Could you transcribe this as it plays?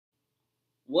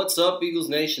What's up, Eagles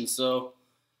Nation? So,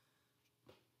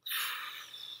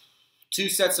 two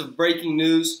sets of breaking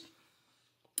news.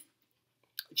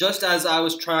 Just as I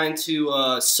was trying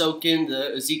to soak in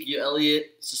the Ezekiel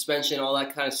Elliott suspension, all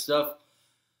that kind of stuff,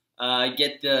 I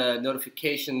get the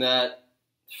notification that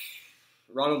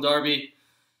Ronald Darby,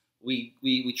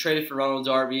 we traded for Ronald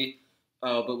Darby,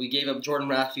 but we gave up Jordan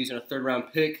Matthews and a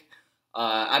third-round pick.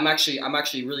 I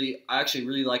actually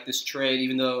really like this trade,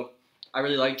 even though I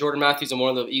really like Jordan Matthews. I'm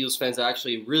one of the Eagles fans that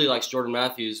actually really likes Jordan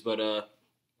Matthews, but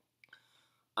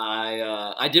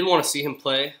I did want to see him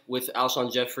play with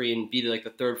Alshon Jeffrey and be like the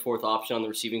third, fourth option on the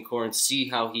receiving core and see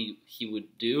how he would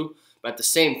do. But at the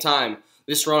same time,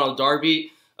 this Ronald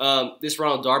Darby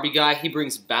guy, he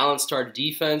brings balance to our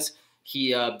defense.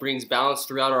 He brings balance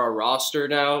throughout our roster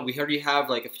now. We already have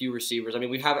like a few receivers. I mean,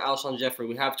 we have Alshon Jeffrey,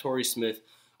 we have Torrey Smith.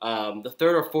 The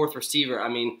third or fourth receiver, I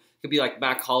mean, it could be like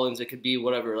Mac Hollins, it could be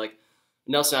whatever. Like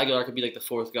Nelson Aguilar could be like the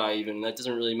fourth guy even. That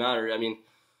doesn't really matter. I mean,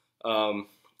 and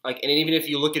even if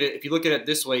you look at it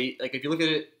this way, like if you look at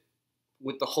it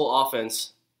with the whole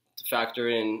offense to factor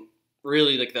in,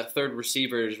 really like the third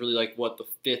receiver is really like what the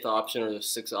fifth option or the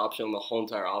sixth option on the whole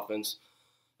entire offense.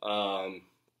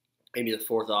 Maybe the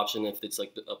fourth option if it's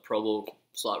like a Pro Bowl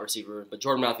slot receiver. But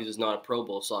Jordan Matthews is not a Pro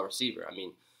Bowl slot receiver. I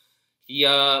mean, he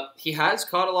has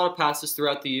caught a lot of passes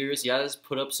throughout the years. He has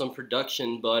put up some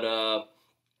production, but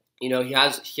he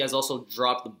has also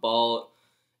dropped the ball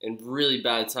in really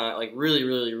bad time, like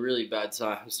really bad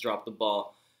times. Dropped the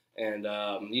ball, and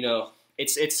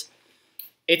it's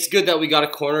good that we got a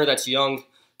corner that's young,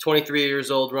 23 years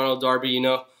old, Ronald Darby.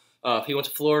 He went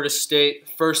to Florida State,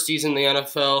 first season in the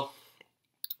NFL.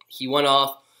 He went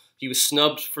off. He was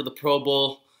snubbed for the Pro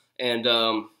Bowl, and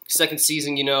second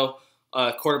season,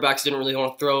 quarterbacks didn't really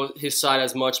want to throw his side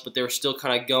as much, but they were still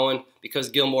kind of going because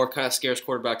Gilmore kind of scares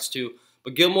quarterbacks too.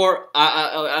 But Gilmore,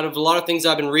 out of a lot of things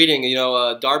I've been reading,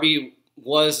 Darby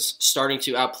was starting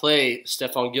to outplay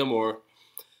Stephon Gilmore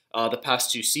the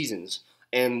past two seasons.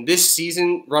 And this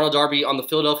season, Ronald Darby on the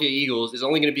Philadelphia Eagles is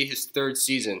only going to be his third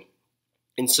season.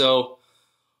 And so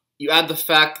you add the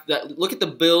fact that look at the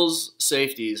Bills'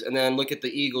 safeties and then look at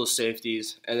the Eagles'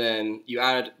 safeties, and then you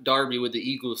add Darby with the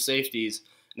Eagles' safeties,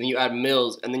 and then you add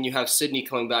Mills, and then you have Sidney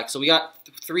coming back. So we got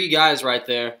three guys right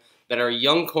there that are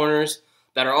young corners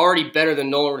that are already better than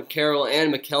Nolan Carroll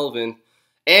and McKelvin,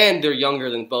 and they're younger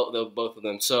than both of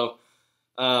them. So,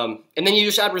 and then you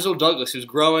just add Rasul Douglas, who's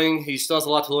growing. He still has a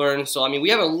lot to learn. So, I mean, we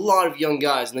have a lot of young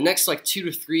guys. In the next, 2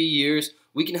 to 3 years,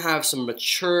 we can have some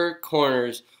mature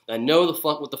corners that know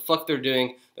what the fuck they're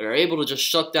doing, that are able to just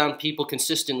shut down people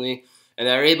consistently, and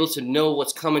that are able to know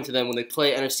what's coming to them when they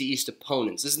play NFC East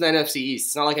opponents. This is the NFC East.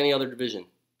 It's not like any other division.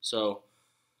 So,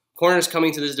 corners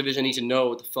coming to this division need to know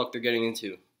what the fuck they're getting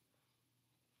into.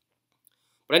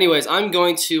 But anyways, I'm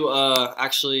going to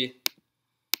actually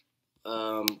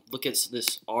look at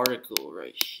this article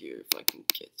right here, if I can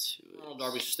get to it. Ronald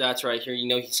Darby's stats right here.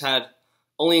 He's had,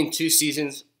 only in 2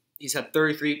 seasons, he's had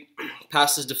 33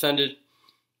 passes defended,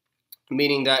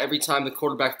 meaning that every time the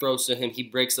quarterback throws to him, he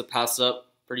breaks the pass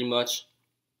up pretty much,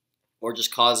 or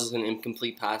just causes an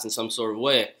incomplete pass in some sort of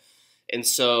way. And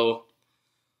so,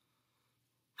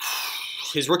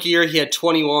 his rookie year, he had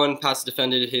 21 passes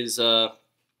defended. This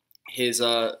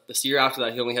year after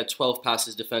that, he only had 12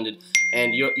 passes defended,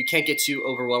 and you can't get too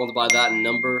overwhelmed by that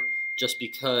number just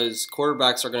because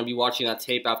quarterbacks are going to be watching that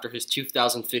tape after his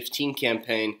 2015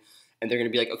 campaign, and they're going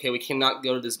to be like, okay, we cannot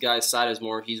go to this guy's side as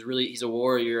more. He's a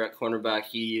warrior at cornerback.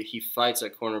 He fights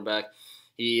at cornerback.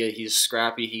 He's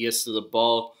scrappy. He gets to the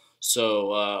ball.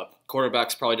 So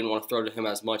quarterbacks probably didn't want to throw to him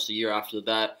as much the year after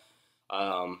that.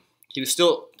 He was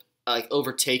still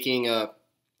overtaking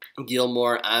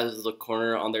Gilmore as the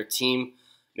corner on their team.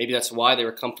 Maybe that's why they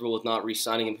were comfortable with not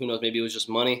re-signing him. Who knows? Maybe it was just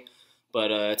money. But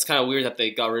it's kind of weird that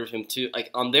they got rid of him too. Like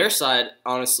on their side,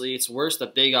 honestly, it's worse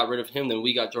that they got rid of him than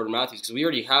we got Jordan Matthews because we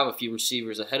already have a few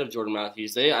receivers ahead of Jordan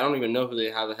Matthews. I don't even know who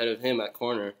they have ahead of him at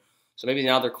corner. So maybe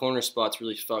now their corner spot's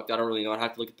really fucked. I don't really know. I'd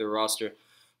have to look at their roster.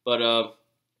 But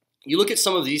you look at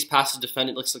some of these passes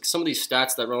defended. Looks like some of these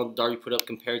stats that Ronald Darby put up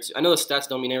compared to. I know the stats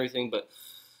don't mean everything, but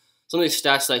some of these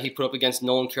stats that he put up against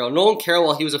Nolan Carroll. Nolan Carroll,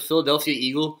 while he was a Philadelphia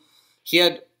Eagle, he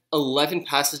had 11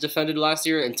 passes defended last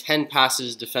year and 10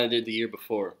 passes defended the year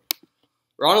before.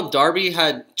 Ronald Darby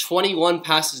had 21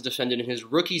 passes defended in his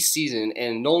rookie season,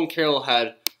 and Nolan Carroll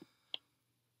had,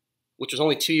 which was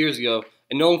only 2 years ago,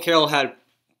 and Nolan Carroll had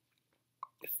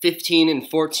 15 and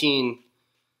 14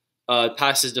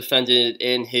 passes defended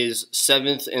in his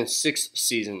 7th and 6th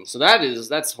season. So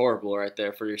that's horrible right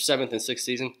there for your 7th and 6th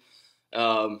season.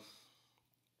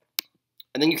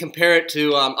 And then you compare it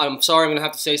to, I'm sorry I'm going to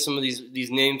have to say some of these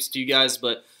names to you guys,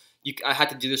 but I had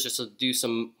to do this just to do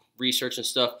some research and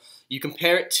stuff. You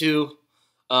compare it to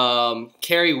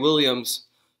Kerry Williams'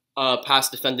 pass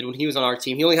defended when he was on our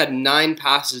team. He only had 9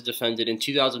 passes defended in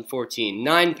 2014.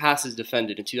 9 passes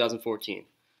defended in 2014.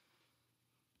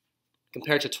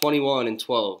 Compared to 21 and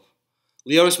 12.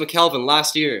 Leonis McKelvin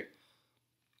last year,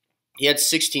 he had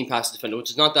 16 passes defended, which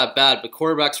is not that bad, but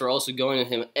quarterbacks were also going at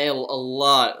him a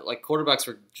lot. Like, quarterbacks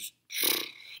were just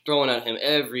throwing at him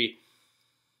every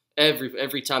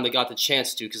time they got the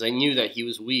chance to, because I knew that he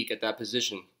was weak at that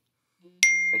position.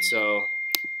 And so,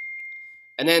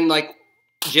 and then, like,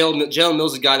 Jalen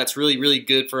Mills is a guy that's really, really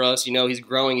good for us. You know, he's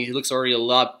growing. He looks already a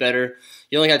lot better.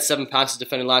 He only had 7 passes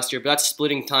defended last year, but that's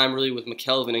splitting time really with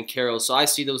McKelvin and Carroll. So I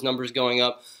see those numbers going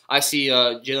up. I see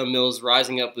Jalen Mills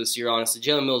rising up this year, honestly.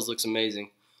 Jalen Mills looks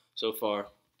amazing so far.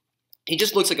 He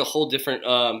just looks like a whole different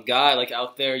guy, like,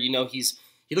 out there. You know, he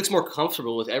looks more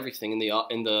comfortable with everything in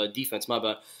the defense. My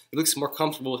bad. He looks more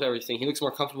comfortable with everything. He looks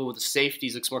more comfortable with the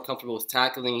safeties. He looks more comfortable with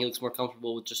tackling. He looks more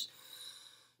comfortable with just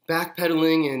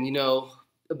backpedaling and, you know,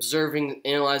 observing and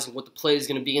analyzing what the play is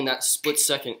going to be in that split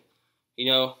second. You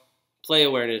know, play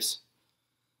awareness.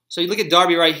 So you look at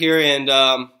Darby right here, and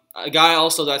a guy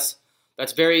also that's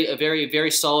very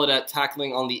solid at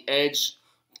tackling on the edge,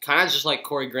 kind of just like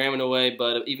Corey Graham in a way.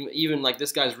 But even like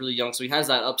this guy's really young, so he has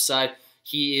that upside.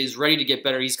 He is ready to get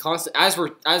better. He's constant.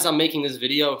 As I'm making this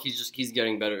video, he's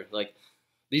getting better. Like,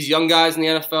 these young guys in the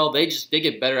NFL, they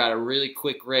get better at a really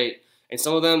quick rate. And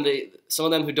some of them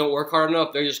who don't work hard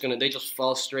enough, they just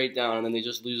fall straight down and then they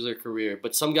just lose their career.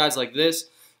 But some guys like this,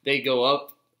 they go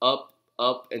up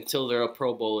until they're a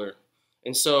Pro Bowler.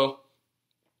 And so,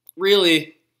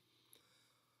 really,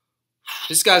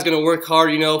 this guy's gonna work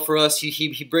hard, you know, for us.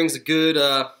 He brings a good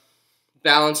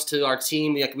balance to our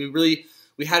team. Like,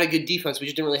 we had a good defense. We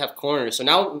just didn't really have corners. So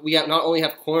now we not only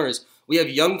have corners, we have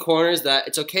young corners that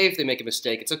it's okay if they make a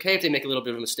mistake. It's okay if they make a little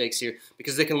bit of mistakes here,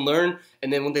 because they can learn,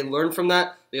 and then when they learn from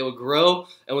that, they will grow,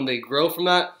 and when they grow from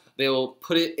that, they will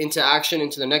put it into action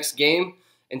into the next game,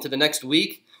 into the next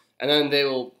week, and then they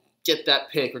will get that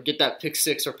pick or get that pick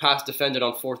 6 or pass defended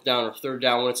on 4th down or 3rd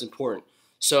down when it's important.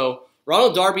 So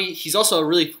Ronald Darby, he's also a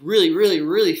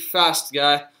really fast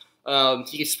guy.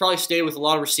 He could probably stay with a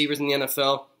lot of receivers in the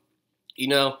NFL, you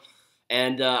know.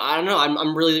 And I don't know.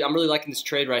 I'm really liking this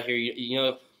trade right here. You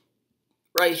know,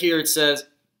 right here it says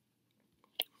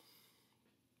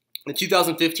the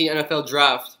 2015 NFL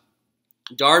Draft,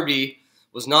 Darby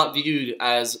was not viewed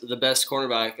as the best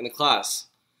cornerback in the class.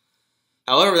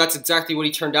 However, that's exactly what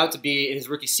he turned out to be in his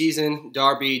rookie season.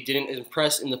 Darby didn't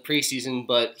impress in the preseason,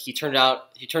 but he turned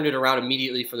it around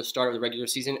immediately for the start of the regular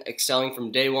season, excelling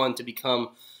from day one to become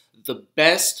the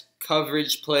best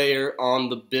coverage player on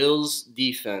the Bills'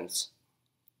 defense.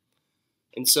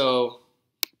 And so,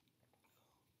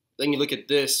 then you look at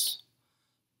this.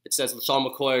 It says LaShawn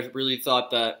McCoy really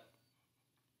thought that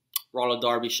Ronald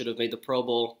Darby should have made the Pro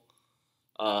Bowl.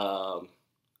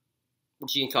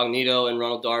 G Incognito and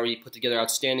Ronald Darby put together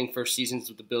outstanding first seasons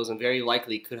with the Bills and very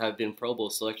likely could have been Pro Bowl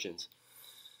selections.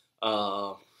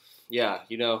 Yeah,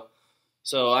 you know.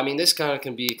 So, I mean, this kind of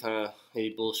can be kind of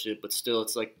maybe bullshit, but still,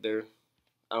 it's like I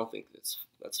don't think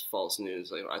that's false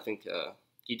news. Like, I think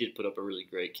he did put up a really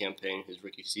great campaign his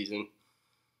rookie season.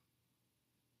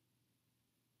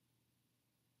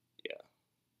 Yeah.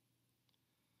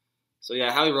 So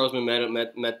yeah, Howie Roseman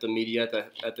met the media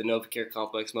at the NovaCare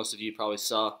complex. Most of you probably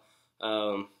saw.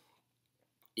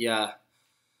 Yeah.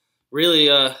 Really,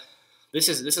 this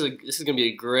is gonna be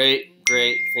a great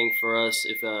thing for us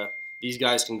if these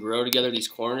guys can grow together. These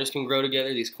corners can grow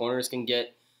together. These corners can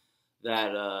get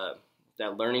that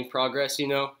learning progress. You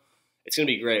know. It's gonna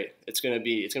be great. It's gonna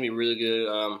be really good.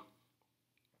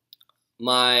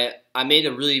 I made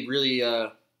a really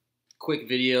quick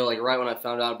video like right when I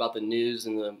found out about the news,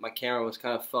 and my camera was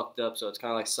kind of fucked up, so it's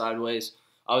kind of like sideways.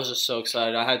 I was just so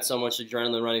excited. I had so much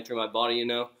adrenaline running through my body, you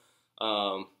know.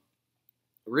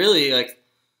 Really, like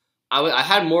I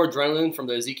had more adrenaline from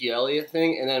the Ezekiel Elliott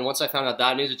thing, and then once I found out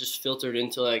that news, it just filtered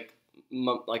into like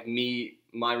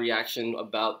my reaction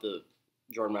about the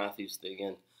Jordan Matthews thing.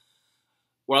 And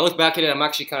when I look back at it, I'm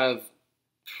actually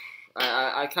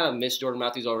I kind of miss Jordan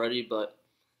Matthews already, but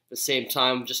at the same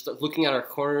time, just looking at our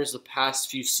corners the past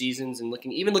few seasons and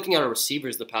even looking at our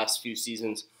receivers the past few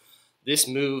seasons, there's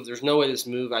no way this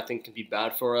move I think can be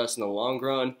bad for us in the long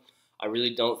run. I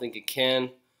really don't think it can.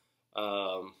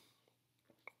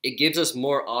 It gives us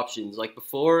more options. Like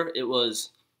before, it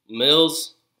was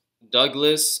Mills,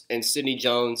 Douglas, and Sidney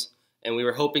Jones, and we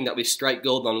were hoping that we strike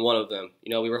gold on one of them.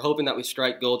 You know, we were hoping that we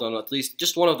strike gold on at least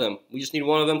just one of them. We just need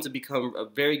one of them to become a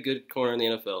very good corner in the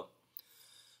NFL.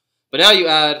 But now you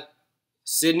add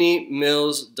Sidney,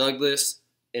 Mills, Douglas,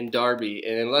 and Darby,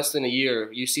 and in less than a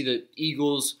year, you see the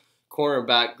Eagles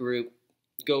cornerback group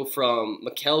go from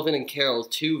McKelvin and Carroll,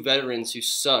 two veterans who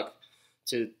suck,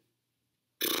 to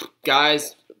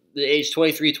guys the age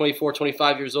 23, 24,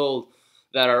 25 years old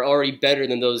that are already better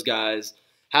than those guys,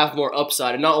 have more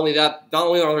upside. And not only that, not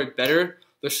only are they better,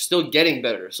 they're still getting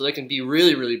better. So they can be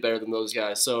really, really better than those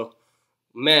guys. So,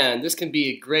 man, this can be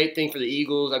a great thing for the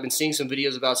Eagles. I've been seeing some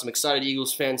videos about some excited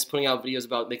Eagles fans putting out videos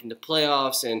about making the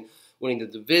playoffs and winning the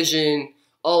division,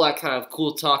 all that kind of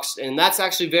cool talks. And that's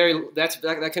actually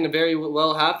that can very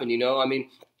well happen, you know? I mean,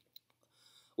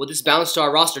 with this balanced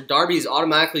star roster, Darby is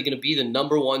automatically going to be the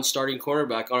 #1 starting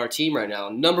cornerback on our team right now.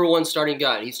 #1 starting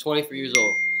guy. He's 23 years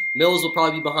old. Mills will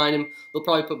probably be behind him. They'll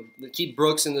probably keep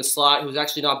Brooks in the slot, who's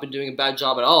actually not been doing a bad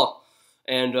job at all.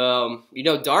 And, you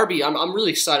know, Darby, I'm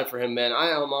really excited for him, man.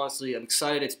 I'm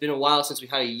excited. It's been a while since we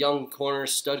had a young corner,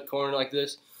 stud corner like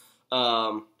this.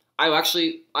 I've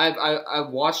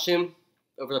watched him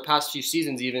over the past few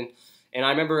seasons even, and I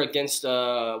remember against,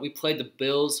 we played the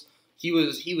Bills. He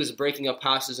was breaking up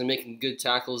passes and making good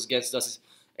tackles against us,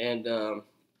 and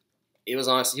it was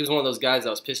honestly, he was one of those guys that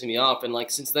was pissing me off. And like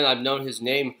since then, I've known his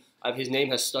name. His name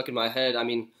has stuck in my head. I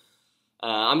mean,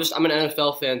 I'm an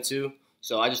NFL fan too,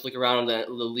 so I just look around the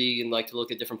league and like to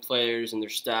look at different players and their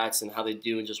stats and how they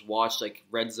do, and just watch like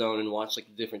Red Zone and watch like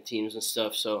the different teams and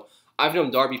stuff. So I've known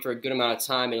Darby for a good amount of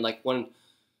time, and like when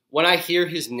I hear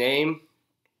his name,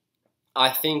 I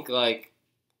think like.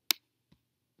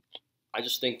 I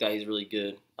just think that he's really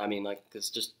good. I mean, like, it's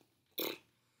just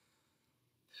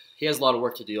he has a lot of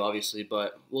work to do, obviously,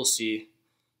 but we'll see.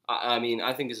 I mean,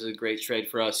 I think this is a great trade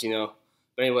for us, you know.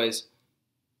 But anyways,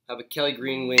 have a Kelly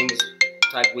Green Wings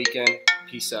type weekend.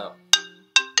 Peace out.